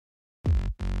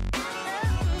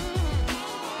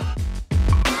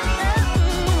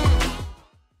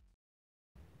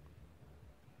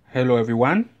Hello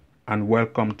everyone and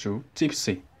welcome to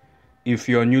Tipsy. If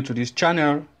you're new to this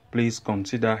channel, please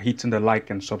consider hitting the like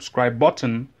and subscribe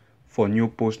button for new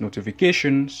post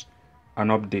notifications and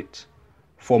updates.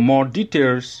 For more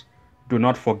details, do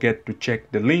not forget to check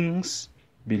the links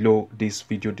below this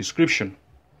video description.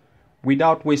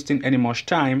 Without wasting any much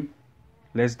time,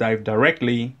 let's dive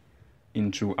directly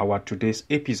into our today's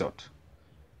episode.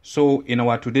 So in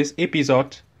our today's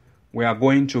episode, we are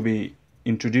going to be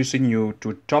introducing you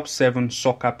to top 7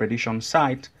 soccer prediction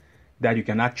sites that you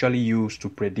can actually use to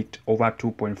predict over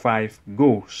 2.5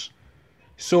 goals.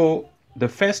 So the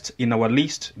first in our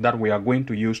list that we are going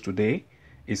to use today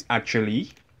is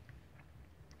actually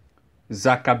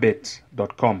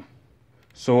zakabet.com.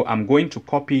 So I'm going to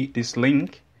copy this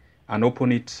link and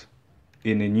open it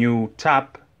in a new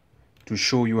tab to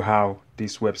show you how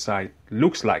this website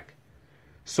looks like.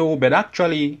 So, but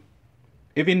actually,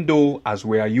 even though as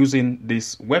we are using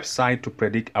this website to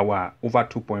predict our over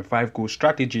 2.5 goal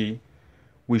strategy,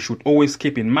 we should always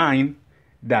keep in mind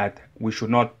that we should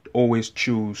not always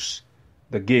choose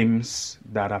the games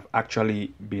that have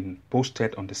actually been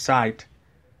posted on the site.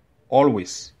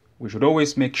 We should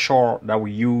always make sure that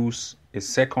we use a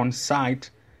second site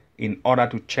in order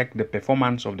to check the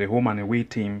performance of the home and away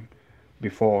team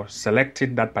before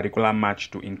selecting that particular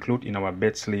match to include in our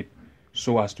bet slip,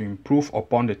 so as to improve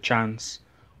upon the chance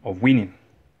of winning.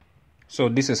 So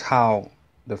this is how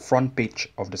the front page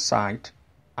of the site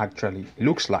actually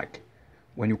looks like.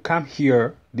 When you come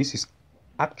here, this is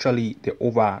actually the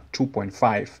over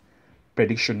 2.5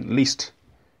 prediction list.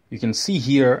 You can see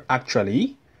here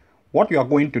actually what you are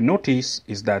going to notice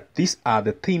is that these are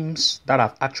the teams that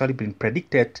have actually been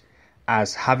predicted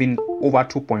as having over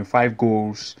 2.5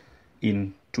 goals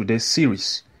in today's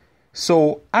series.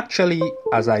 So actually,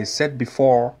 as I said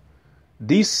before,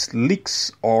 these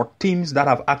leagues or teams that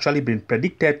have actually been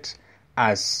predicted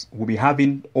as will be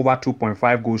having over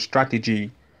 2.5 goal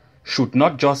strategy should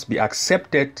not just be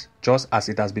accepted just as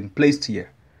it has been placed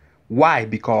here. Why?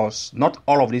 Because not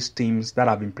all of these teams that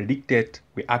have been predicted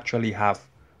will actually have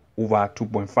over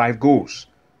 2.5 goals.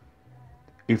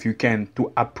 If you can,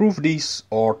 to approve this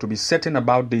or to be certain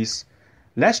about this,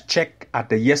 let's check at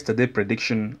the yesterday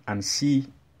prediction and see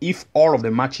if all of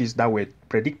the matches that were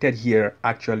predicted here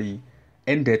actually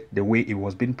ended the way it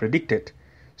was being predicted.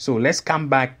 So let's come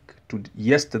back to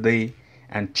yesterday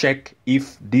and check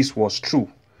if this was true.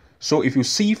 So if you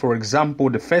see, for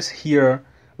example, the first here,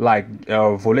 like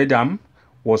Volendam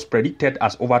was predicted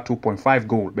as over 2.5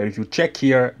 goal. But if you check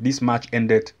here, this match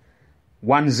ended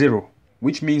 1-0,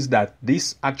 which means that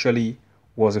this actually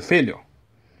was a failure.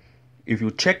 If you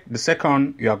check the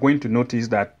second, you are going to notice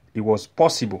that it was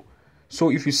possible. So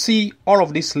if you see all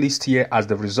of this list here as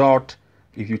the result,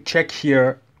 if you check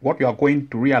here, what you are going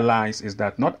to realize is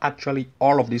that not actually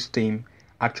all of this team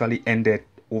actually ended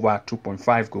over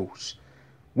 2.5 goals,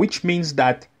 which means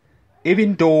that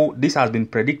even though this has been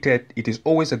predicted, it is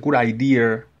always a good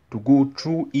idea to go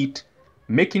through it,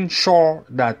 making sure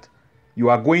that you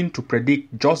are going to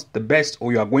predict just the best,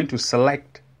 or you are going to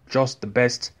select just the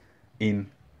best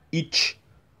in each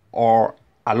or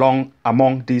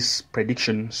among these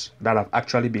predictions that have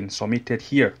actually been submitted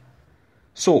here.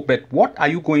 So, but what are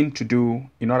you going to do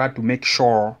in order to make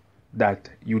sure that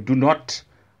you do not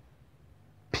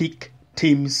pick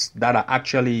teams that are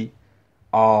actually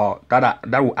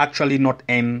that will actually not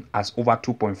end as over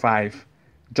 2.5,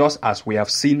 just as we have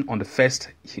seen on the first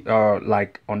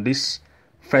like on this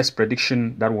first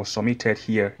prediction that was submitted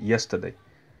here yesterday?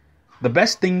 The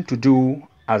best thing to do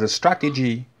as a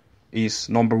strategy is,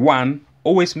 number one,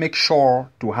 always make sure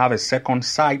to have a second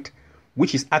site,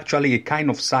 which is actually a kind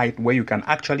of site where you can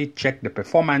actually check the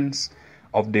performance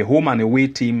of the home and away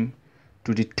team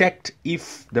to detect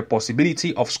if the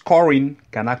possibility of scoring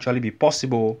can actually be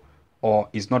possible or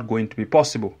is not going to be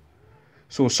possible.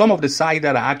 So some of the sites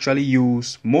that I actually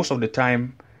use most of the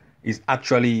time is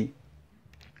actually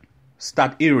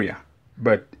Stat Area.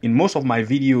 But in most of my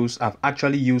videos, I've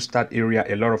actually used Stat Area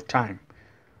a lot of time.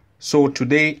 So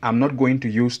today, I'm not going to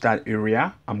use Stat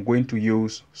Area. I'm going to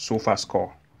use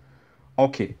SofaScore.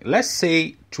 Okay, let's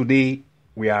say today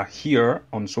we are here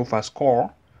on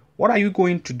SofaScore. What are you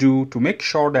going to do to make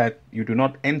sure that you do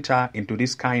not enter into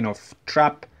this kind of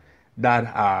trap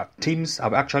that teams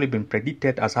have actually been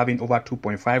predicted as having over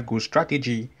 2.5 goal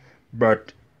strategy,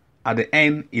 but at the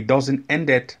end, it doesn't end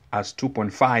it as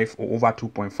 2.5 or over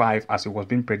 2.5 as it was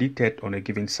being predicted on a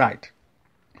given site?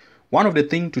 One of the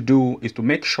things to do is to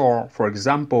make sure, for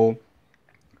example,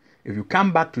 if you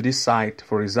come back to this site,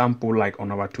 for example, like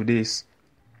on our today's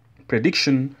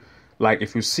prediction, like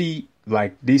if you see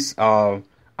like this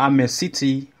Ahmed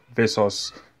City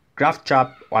versus graph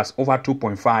chart as over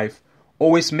 2.5,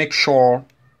 always make sure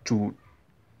to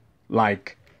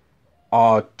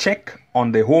check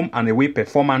on the home and away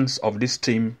performance of this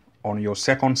team on your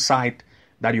second site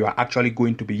that you are actually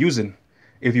going to be using.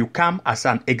 If you come as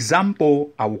an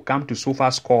example, I will come to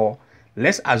SofaScore.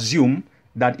 Let's assume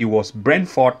that it was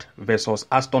Brentford versus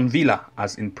Aston Villa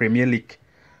as in Premier League.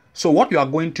 So what you are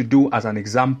going to do as an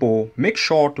example, make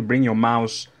sure to bring your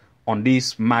mouse on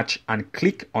this match and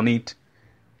click on it.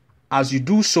 As you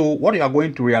do so, what you are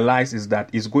going to realize is that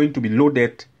it's going to be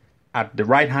loaded at the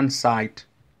right hand side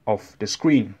of the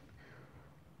screen.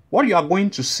 What you are going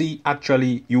to see,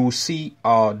 actually, you will see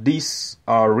this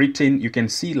written. You can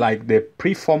see like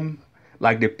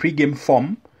the pre-game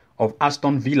form of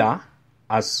Aston Villa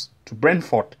as to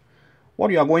Brentford.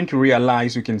 What you are going to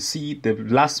realize, you can see the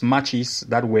last matches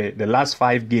that were the last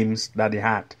 5 games that they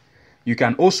had. You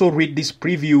can also read this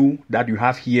preview that you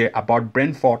have here about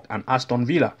Brentford and Aston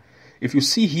Villa. If you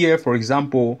see here, for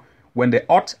example, when the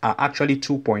odds are actually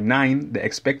 2.9, the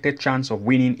expected chance of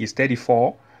winning is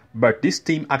 34, but this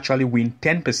team actually win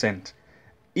 10%.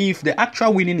 If the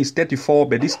actual winning is 34,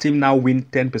 but this team now win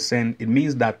 10%, it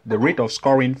means that the rate of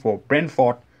scoring for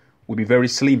Brentford will be very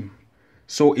slim.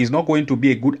 So it's not going to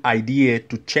be a good idea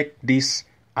to check this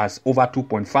as over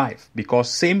 2.5,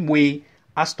 because same way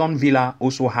Aston Villa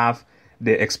also have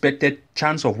the expected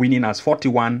chance of winning as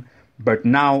 41, but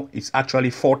now it's actually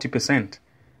 40%.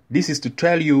 This is to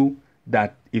tell you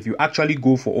that if you actually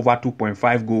go for over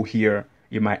 2.5 goal here,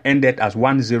 it might end it as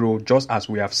 1-0, just as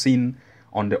we have seen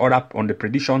on the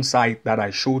prediction site that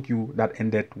I showed you that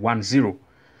ended 1-0.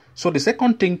 So the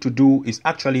second thing to do is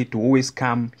actually to always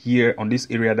come here on this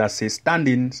area that says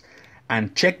standings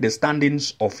and check the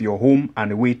standings of your home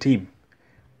and away team.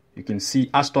 You can see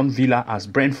Aston Villa as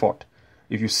Brentford.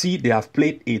 If you see, they have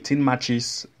played 18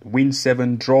 matches, win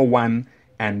 7, draw 1,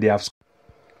 and they have.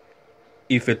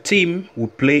 If a team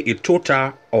would play a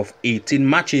total of 18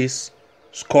 matches,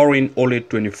 scoring only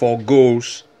 24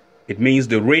 goals, it means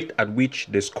the rate at which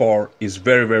they score is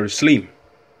very, very slim.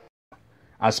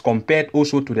 As compared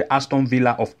also to the Aston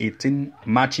Villa of 18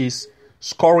 matches,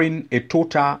 scoring a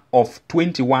total of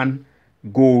 21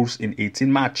 goals in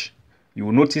 18 matches. You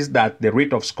will notice that the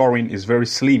rate of scoring is very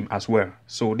slim as well.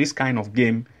 So this kind of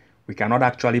game, we cannot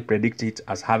actually predict it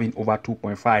as having over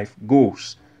 2.5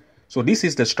 goals. So this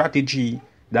is the strategy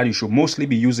that you should mostly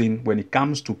be using when it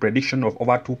comes to prediction of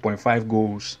over 2.5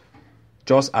 goals,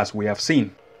 just as we have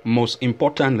seen. Most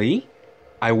importantly,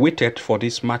 I waited for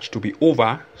this match to be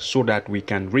over so that we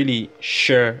can really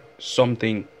share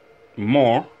something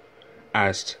more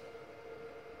as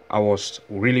I was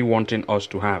really wanting us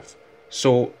to have.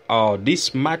 So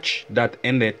this match that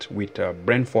ended with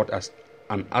Brentford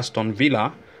and Aston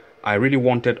Villa, I really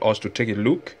wanted us to take a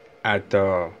look at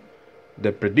the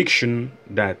prediction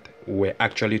that we're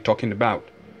actually talking about.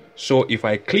 So if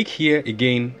I click here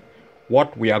again,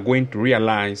 what we are going to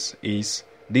realize is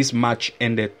this match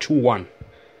ended 2-1.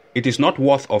 It is not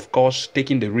worth, of course,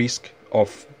 taking the risk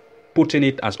of putting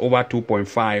it as over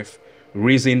 2.5.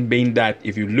 Reason being that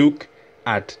if you look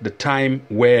at the time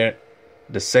where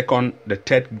the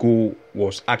third goal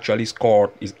was actually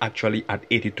scored is actually at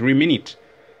 83 minutes.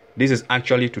 This is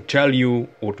actually to tell you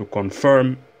or to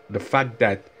confirm the fact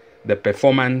that the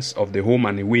performance of the home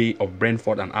and away of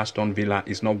Brentford and Aston Villa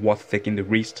is not worth taking the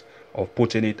risk of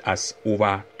putting it as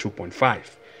over 2.5.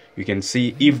 You can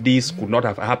see if this could not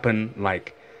have happened,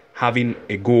 like having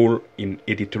a goal in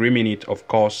 83 minutes, of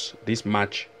course, this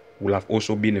match will have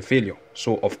also been a failure.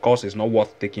 So, of course, it's not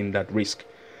worth taking that risk.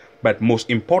 But most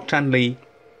importantly,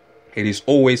 it is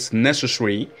always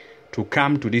necessary to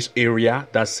come to this area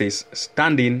that says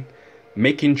standing,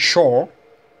 making sure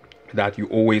that you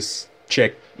always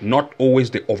check not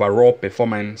always the overall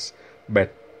performance,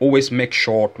 but always make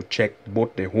sure to check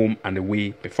both the home and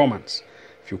away performance.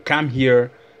 If you come here,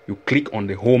 you click on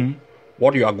the home,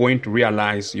 what you are going to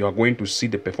realize, you are going to see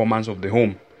the performance of the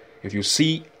home. If you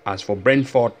see, as for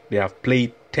Brentford, they have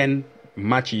played 10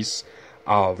 matches.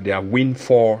 They have win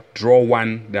 4, draw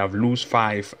 1, they have lose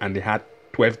 5, and they had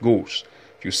 12 goals.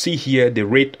 If you see here, the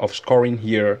rate of scoring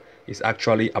here is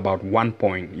actually about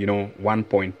 1.3,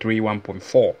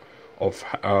 1.4 of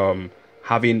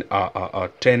having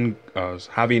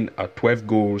 12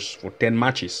 goals for 10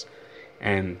 matches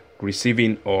and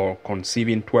receiving or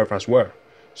conceding 12 as well.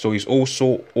 So it's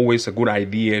also always a good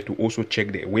idea to also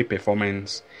check the away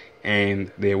performance.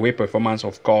 And the away performance,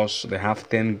 of course, they have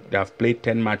played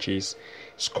 10 matches,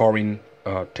 scoring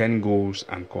 10 goals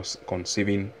and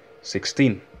conceding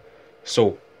 16.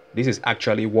 So this is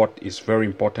actually what is very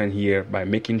important here, by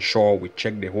making sure we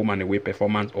check the home and away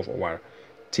performance of our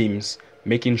teams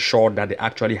making sure that they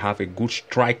actually have a good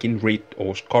striking rate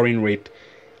or scoring rate,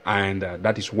 and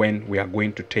that is when we are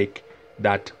going to take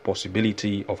that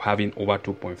possibility of having over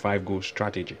 2.5 goal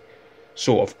strategy.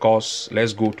 So of course,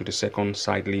 let's go to the second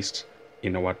site list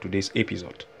in our today's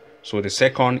episode. So the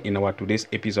second in our today's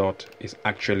episode is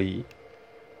actually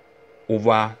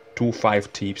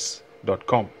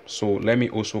over25tips.com. So let me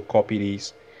also copy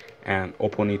this and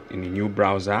open it in a new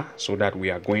browser so that we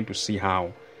are going to see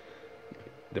how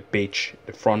the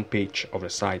front page of the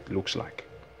site looks like.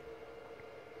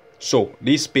 So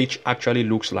this page actually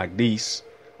looks like this.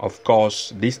 Of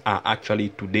course, these are actually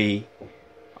today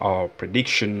our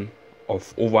prediction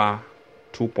of over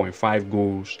 2.5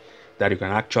 goals that you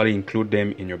can actually include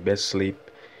them in your best sleep,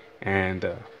 and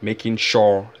making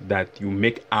sure that you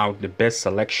make out the best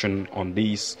selection on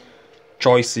these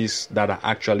choices that are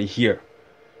actually here.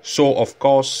 So of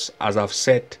course, as I've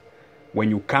said, when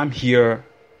you come here,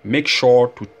 make sure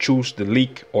to choose the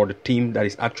league or the team that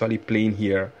is actually playing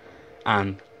here.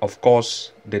 And of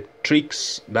course, the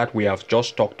tricks that we have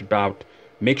just talked about,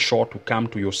 make sure to come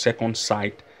to your second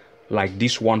site, like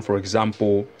this one for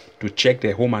example, to check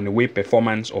the home and away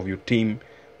performance of your team,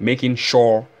 making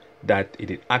sure that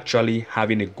it is actually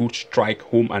having a good strike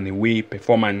home and away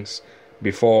performance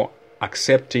before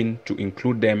accepting to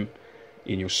include them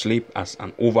in your slip as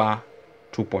an over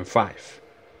 2.5.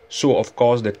 So of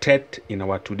course, the third in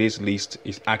our today's list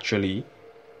is actually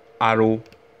Arrow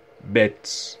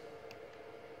Bets.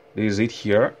 This is it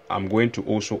here. I'm going to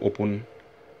also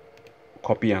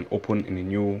copy and open in a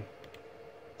new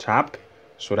tab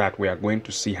so that we are going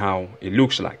to see how it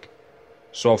looks like.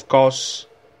 So of course,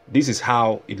 this is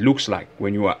how it looks like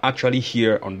when you are actually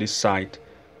here on this site.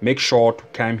 Make sure to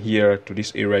come here to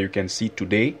this area. You can see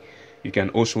today, you can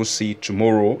also see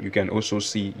tomorrow, you can also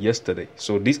see yesterday.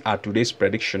 So these are today's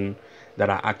prediction that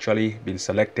are actually been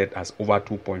selected as over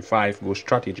 2.5 goal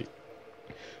strategy.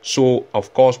 So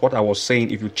of course, what I was saying,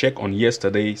 if you check on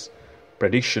yesterday's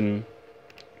prediction,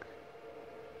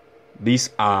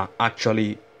 these are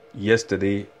actually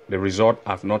yesterday. The result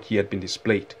have not yet been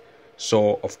displayed.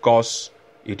 So of course,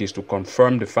 it is to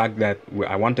confirm the fact that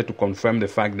I wanted to confirm the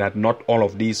fact that not all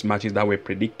of these matches that were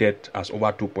predicted as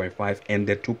over 2.5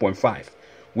 ended 2.5,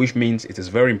 which means it is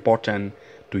very important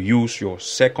to use your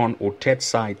second or third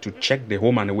side to check the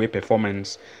home and away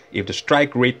performance. If the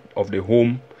strike rate of the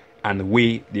home and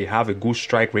away, they have a good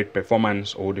strike rate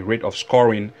performance, or the rate of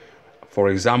scoring, for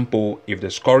example, if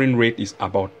the scoring rate is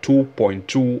about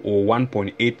 2.2 or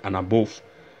 1.8 and above,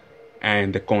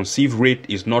 and the conceive rate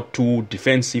is not too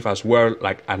defensive as well,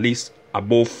 like at least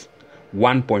above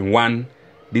 1.1,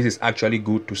 this is actually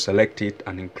good to select it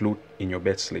and include in your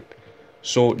bet slip.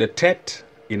 So the fourth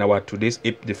in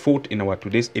our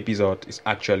today's episode is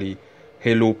actually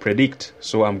Halo Predict.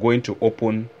 So I'm going to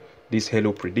open this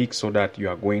Halo Predict so that you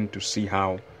are going to see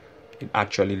how it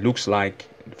actually looks like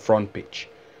in the front page.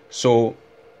 So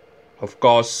of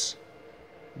course,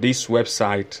 this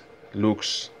website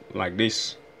looks like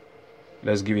this.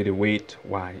 Let's give it a wait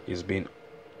while it is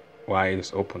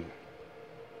open.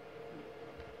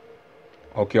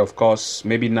 Okay, of course,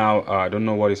 maybe now I don't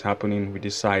know what is happening with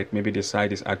this site. Maybe the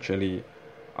site is actually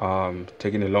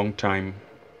taking a long time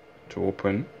to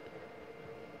open.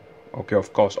 Okay,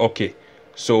 of course. Okay,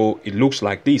 so it looks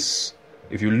like this.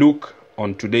 If you look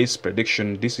on today's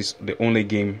prediction, this is the only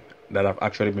game that have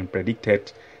actually been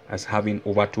predicted as having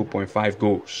over 2.5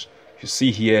 goals. You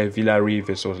see here, Villarreal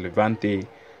versus Levante.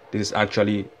 This is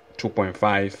actually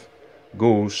 2.5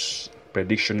 goals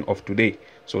prediction of today.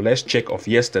 So let's check of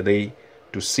yesterday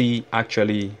to see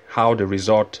actually how the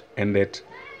result ended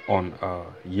on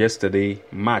yesterday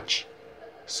match.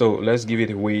 So let's give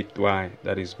it a wait while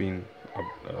that is being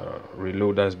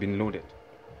loaded.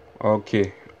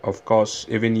 Okay, of course,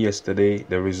 even yesterday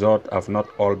the result have not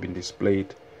all been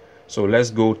displayed. So let's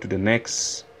go to the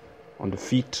next on the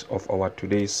feed of our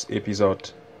today's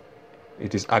episode.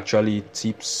 It is actually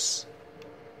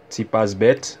Tippers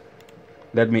Bet.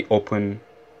 Let me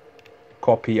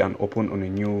copy and open on a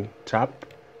new tab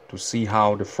to see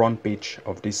how the front page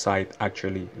of this site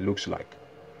actually looks like.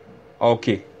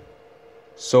 Okay,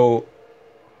 so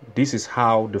this is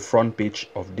how the front page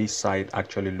of this site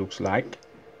actually looks like.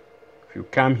 If you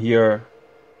come here,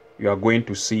 you are going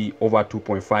to see over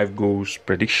 2.5 goals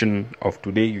prediction of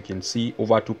today. You can see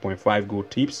over 2.5 goal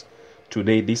tips.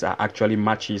 Today, these are actually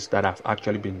matches that have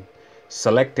actually been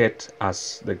selected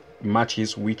as the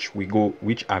matches which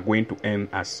are going to end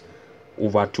as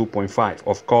over 2.5.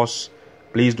 Of course,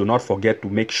 please do not forget to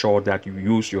make sure that you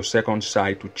use your second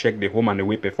side to check the home and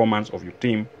away performance of your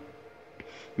team,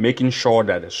 making sure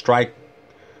that the strike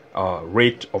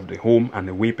rate of the home and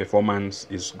away performance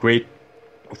is great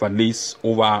of at least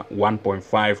over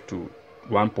 1.5 to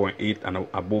 1.8 and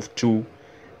above 2,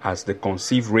 as the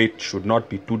conceive rate should not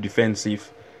be too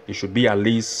defensive. It should be at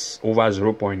least over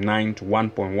 0.9 to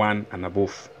 1.1 and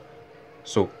above.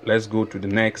 So let's go to the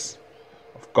next.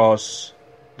 Of course,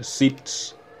 the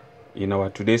seats in our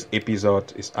today's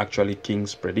episode is actually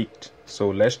Kings Predict. So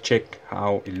let's check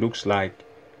how it looks like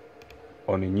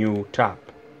on a new tab.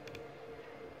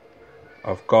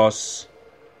 Of course,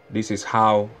 this is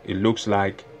how it looks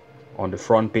like on the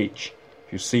front page.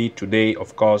 You see today,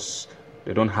 of course,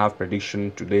 they don't have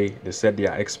prediction today. They said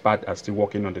their experts are still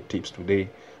working on the tips today.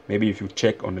 Maybe if you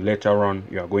check on the later on,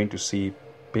 you are going to see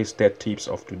pasted tips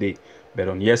of today. But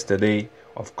on yesterday,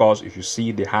 of course, if you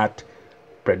see, they had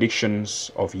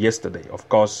predictions of yesterday. Of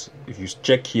course, if you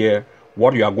check here,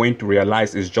 what you are going to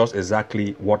realize is just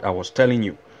exactly what I was telling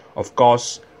you. Of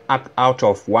course, out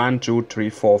of 1, 2, 3,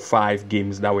 4, 5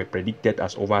 games that were predicted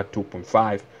as over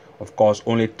 2.5, of course,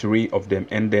 only 3 of them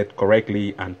ended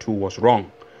correctly and 2 was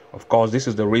wrong. Of course, this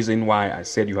is the reason why I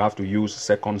said you have to use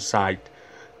second sight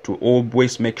to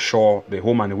always make sure the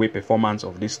home and away performance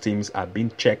of these teams are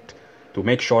being checked, to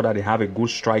make sure that they have a good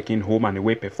striking home and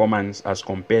away performance as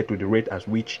compared to the rate at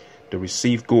which they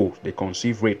receive goals, the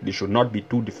conceive rate. They should not be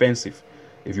too defensive.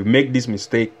 If you make this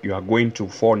mistake, you are going to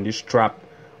fall in this trap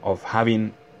of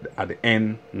having at the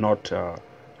end not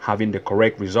having the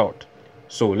correct result.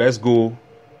 So let's go.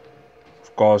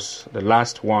 Of course, the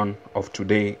last one of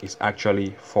today is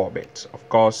actually 4bet. Of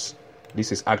course,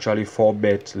 this is actually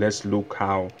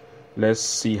 4bet. Let's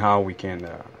see how we can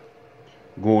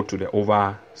go to the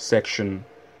over section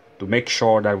to make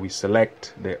sure that we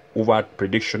select the over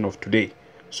prediction of today.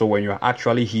 So when you are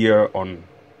actually here on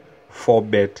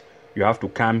 4bet, you have to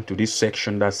come to this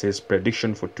section that says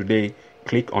prediction for today.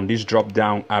 Click on this drop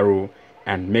down arrow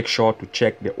and make sure to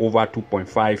check the over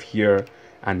 2.5 here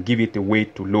and give it a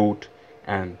wait to load.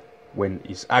 And when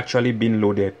it's actually been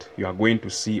loaded, you are going to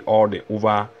see all the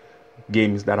over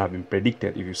games that have been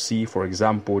predicted. If you see, for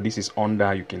example, this is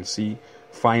under, you can see,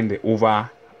 find the over.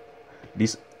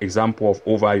 This example of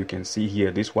over, you can see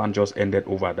here, this one just ended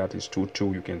over, that is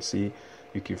 2-2. You can see,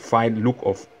 you can find,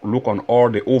 look on all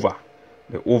the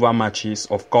over matches.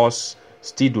 Of course,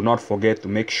 still do not forget to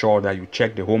make sure that you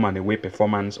check the home and away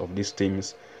performance of these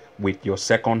teams with your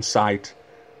second site,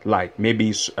 like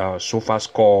maybe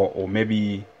SofaScore or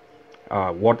maybe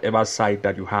whatever site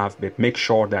that you have. But make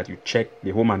sure that you check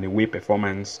the home and away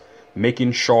performance,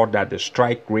 making sure that the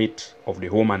strike rate of the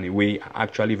home and away are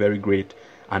actually very great,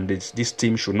 and this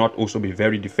team should not also be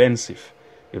very defensive.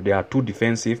 If they are too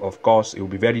defensive, of course, it will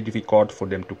be very difficult for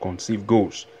them to conceive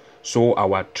goals. So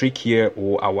our trick here,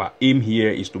 or our aim here,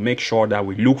 is to make sure that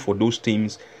we look for those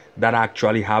teams that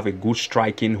actually have a good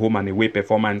striking home and away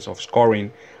performance of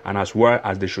scoring, and as well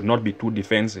as they should not be too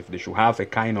defensive. They should have a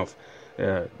kind of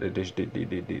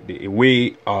the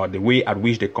way at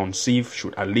which they conceive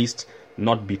should at least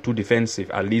not be too defensive.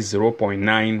 At least 0.9,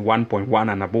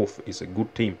 1.1 and above is a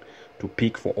good team to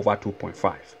pick for over 2.5.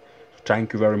 So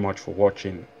thank you very much for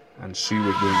watching, and see you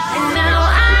again in the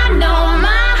next video.